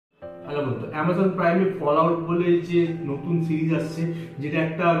আচ্ছা বলতো অ্যামাজন প্রাইমে ফল আউট বলে যে নতুন সিরিজ আসছে, যেটা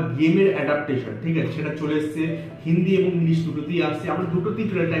একটা গেমের অ্যাডাপ্টেশন, ঠিক আছে, সেটা চলে এসছে হিন্দি এবং ইংলিশ দুটোতেই আসছে। আমরা দুটোতেই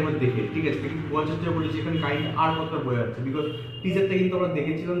ট্রেলারটা একবার দেখে, ঠিক আছে, বোঝার চেষ্টা করেছি এখানে কাহিনী আর কতটা বোঝা যাচ্ছে, বিকজ টিজারটা কিন্তু আমরা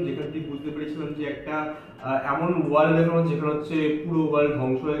দেখেছিলাম, যেখান থেকে বুঝতে পেরেছিলাম যে একটা এমন ওয়ার্ল্ড দেখানো যেখানে হচ্ছে পুরো ওয়ার্ল্ড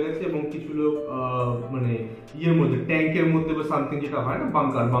ধ্বংস হয়ে গেছে এবং কিছু লোক মানে ইয়ের মধ্যে, ট্যাঙ্কের মধ্যে বা সামথিং যেটা হয় না,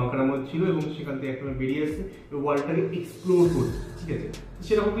 বাংকারের মধ্যে ছিল এবং সেখান থেকে একটা বেরিয়ে এসছে ওয়ার্ল্ডটাকে এক্সপ্লোর করছে, ঠিক আছে।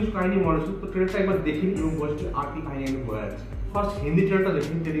 সেরকম কিছু কাহিনী মনে হচ্ছে, তো ট্রেলারটা একবার দেখে নিই এবং বলছি আর কি কাহিনী আমি বোঝা যাচ্ছে। ফার্স্ট হিন্দি ট্রেলারটা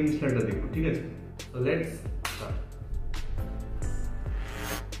দেখুন, দেন ইংলিশ ট্রেলারটা দেখুন, ঠিক আছে। তো লেটস স্টার্ট।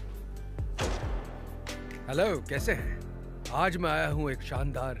 हेलो, कैसे हैं? आज मैं आया हूँ एक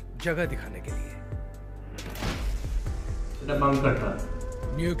शानदार जगह दिखाने के लिए।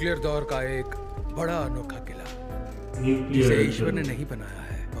 न्यूक्लियर दौर का एक बड़ा अनोखा किला, जिसे ईश्वर ने नहीं बनाया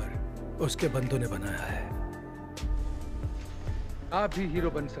है पर उसके बंदों ने बनाया है। आप भी हीरो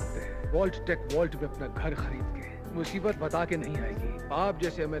बन सकते हैं वॉल्ट टेक वॉल्ट में अपना घर खरीद के। मुसीबत बता के नहीं आएगी, आप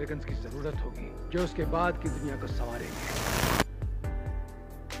जैसे अमेरिकन की जरूरत होगी जो उसके बाद की दुनिया को संवारेंगे।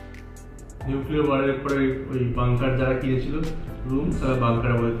 নিউক্লিয়ার ওয়ারের পরে ওই বাংকার যারা কিনেছিল রুম, তারা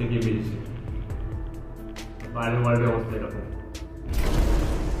বাংকার ওয়ার থেকে বেরিয়েছে। বাইরের ওয়ার্ল্ডের অবস্থা এরকম।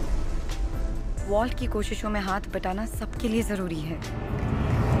 वॉल्ट की कोशिशों में हाथ बटाना सबके लिए जरूरी है।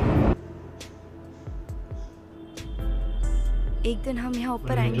 एक दिन हम यहाँ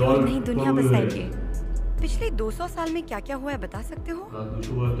ऊपर आएंगे और नई दुनिया बसाएंगे। पिछले 200 साल में क्या क्या हुआ है बता सकते हो?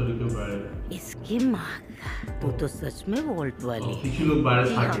 इसकी माँ, तू तो सच में वॉल्ट वाली। কিছু लोग বাইরে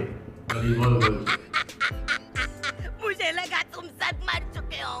থাকে। मुझे लगा तुम सब मर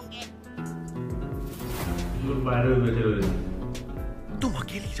चुके होंगे। लोग बाहर में बैठे हुए हैं। तुम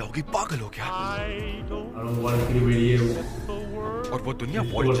अकेली जाओगी, पागल हो क्या? और वो वर्ल्ड की बेरिए और वो दुनिया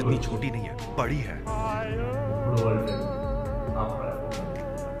वॉल्ट जितनी छोटी नहीं है, बड़ी है।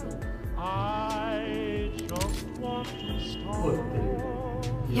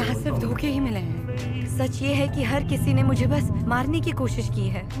 यहाँ सिर्फ धोखे ही मिले हैं। सच ये है कि हर किसी ने मुझे बस मारने की कोशिश की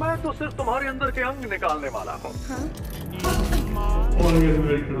है। मैं तो सिर्फ तुम्हारे अंदर के अंग निकालने वाला हूँ। हाँ?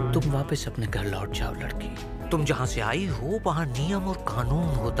 तुम वापस अपने घर लौट जाओ लड़की। तुम जहाँ से आई हो वहाँ नियम और कानून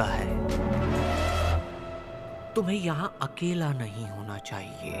होता है। तुम्हें यहाँ अकेला नहीं होना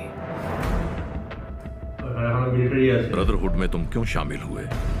चाहिए। ब्रदरहुड में तुम क्यों शामिल हुए?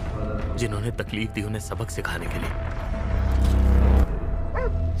 जिन्होंने तकलीफ दी उन्हें सबक सिखाने के लिए।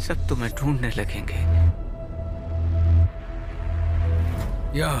 सब तुम्हें ढूंढने लगेंगे।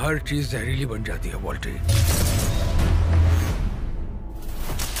 यहाँ हर चीज जहरीली बन जाती है वॉल्टी।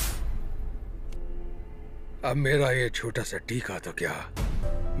 अब मेरा ये छोटा सा टीका तो क्या,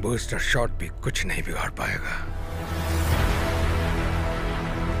 बूस्टर शॉट भी कुछ नहीं बिगाड़ पाएगा।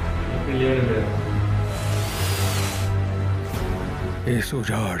 इस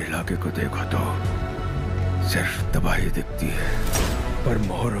उजाड़ इलाके को देखो तो सिर्फ तबाही दिखती है, पर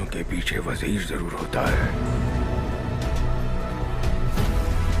मोहरों के पीछे वजीर जरूर होता है।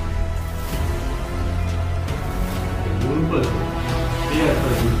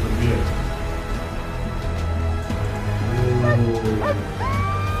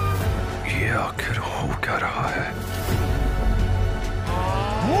 ये आखिर हो क्या रहा है?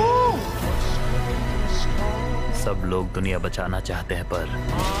 सब लोग दुनिया बचाना चाहते हैं पर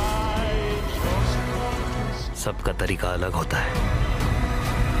सबका तरीका अलग होता है।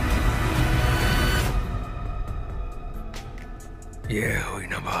 ये हुई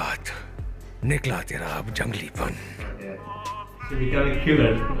ना बात, निकला तेरा अब जंगलीपन।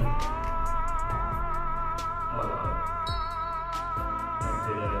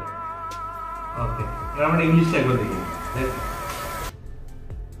 इंग्लिश टैग देखिए।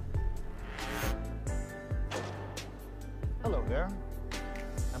 Hello there.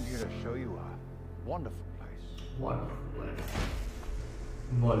 I'm here to show you a wonderful place. Wonderful place.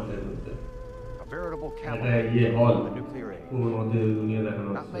 Wonderful. A veritable ये capital hall of the nuclear age. पूर्ण मध्य दुनिया देखाনো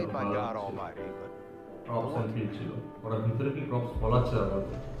Not made by God Almighty, but crops and field ছিল। ওরা ভিতরে কি crops ফলাচ্ছে না?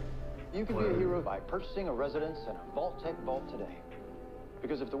 You can be a hero by purchasing a residence in a Vault-Tec vault today.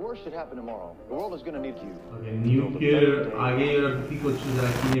 Because if the worst should happen tomorrow, the world is going to need you. Okay, nuclear আগে ওরা কি করছে,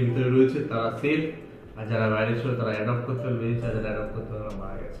 যারা কিনে ভিতরে রয়েছে তারা সেফ, আর যারা বাইরে ছিল তারা অ্যাডপ্ট করতে পেরেছে, আর যারা অ্যাডপ্ট করতে তারা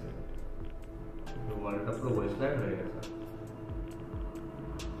মারা গেছে। ওয়ার্ল্ডটা পুরো ওয়েস্টল্যান্ড হয়ে গেছে।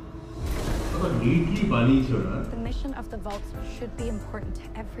 ওরা নিটলি বানিয়েছে ওরা। The mission of the vaults should be important to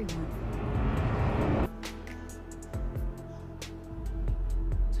everyone.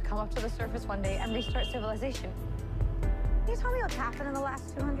 To come up to the surface one day and restart civilization. Can you tell me what's happened in the last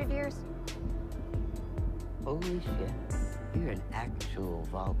 200 years? Holy shit. You're an actual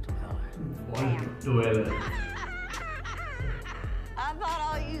vault dweller. Vault dweller. I thought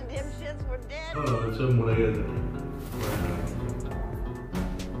all you dipshits guess we're dead.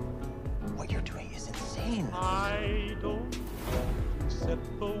 What you're doing is insane. I don't set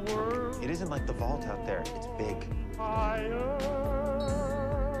the world. It isn't like the vault out there. It's big.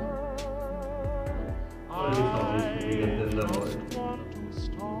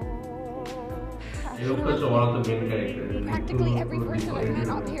 Practically every person I've met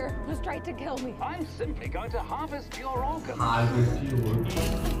up here has tried to kill me. I'm simply going to harvest your organs.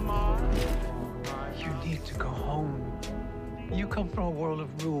 You need to go home. You come from a world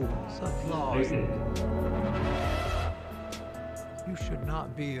of rules, of laws. You should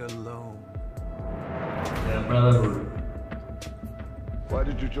not be alone. Brotherhood. Why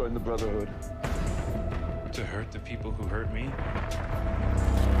did you join the Brotherhood? To hurt the people who hurt me?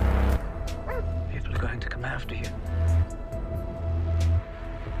 People are going to come after you.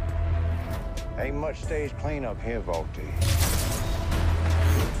 Ain't much stage cleanup here, Volty.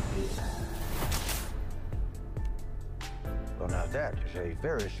 Well, now that is a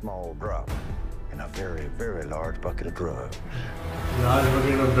very small drop in a very, very large bucket of drugs. Large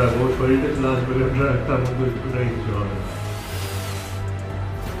bucket of drugs. What for it is large bucket of drugs?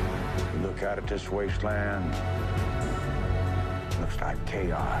 Look out at this wasteland. Looks like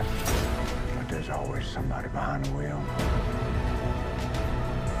chaos. But there's always somebody behind the wheel.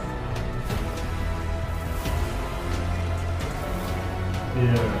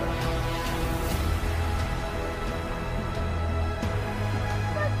 Yeah.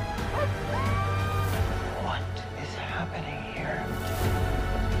 What is happening here?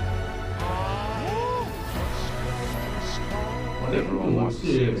 Everyone wants to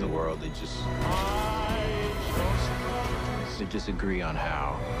save the world. They disagree on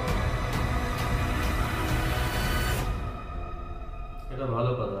how.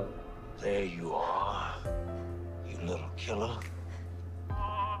 There you are, you little killer.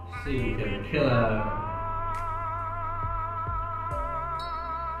 See, you can kill her.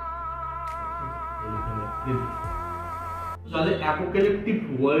 যাদের অ্যাপোক্যালিপটিক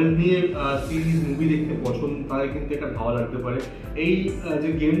world নিয়ে series movie দেখতে পছন্দ তাদের কিন্তু এটা ভালো লাগতে পারে। এই যে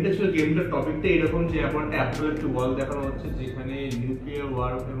গেমটা ছিল, গেমটার টপিকটা এরকম যে এখন একটা অ্যাপোক্যালিপটিক ওয়ার্ল্ড দেখানো হচ্ছে যেখানে নিউক্লিয়ার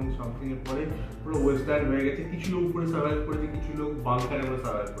ওয়ার এবং সামথিং এর পরে পুরো ওয়েস্টার্ন হয়ে গেছে। কিছু লোক উপরে সার্ভাইভ করেছে, কিছু লোক বাংকারে উপরে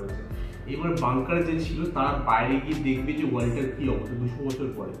সার্ভাইভ করেছে। এবার বাংকারে যে ছিল তারা বাইরে গিয়ে দেখবে যে ওয়ার্ল্ডটার কি অবস্থা 200 বছর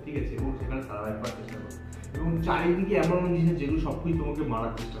পরে, ঠিক আছে, এবং সেখানে সার্ভাইভ করার চেষ্টা করবে। এবং চারিদিকে এমন এমন জিনিস যেগুলো সবকিছু তোমাকে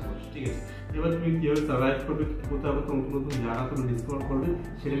মারার চেষ্টা করছে, ঠিক আছে। এবার তুমি কীভাবে সার্ভাইভ করবে, কোথাও নতুন নতুন জায়গা তুমি ডিসকভার করবে,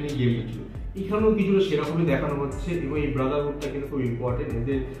 সেটা নিয়ে গেমটা ছিল। এখানেও কিছুটা সেরকমই দেখানো হচ্ছে এবং এই ব্রাদারহুডটা কিন্তু খুব ইম্পর্টেন্ট।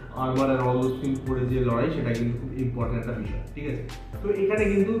 এদের armour R all those things করে যে লড়াই, সেটা কিন্তু খুব ইম্পর্টেন্ট একটা বিষয়, ঠিক আছে। তো এখানে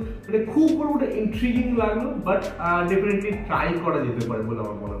কিন্তু মানে খুব বড় একটা ইন্ট্রিগিং লাগলো, বাট ডেফিনেটলি ট্রাই করা যেতে পারে বলে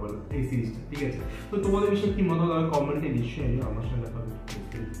আমার মনে হলো এই সিরিজটা, ঠিক আছে। তো তোমাদের বিষয়ে কি মনে হয় কমেন্টে নিশ্চয়ই আমার সঙ্গে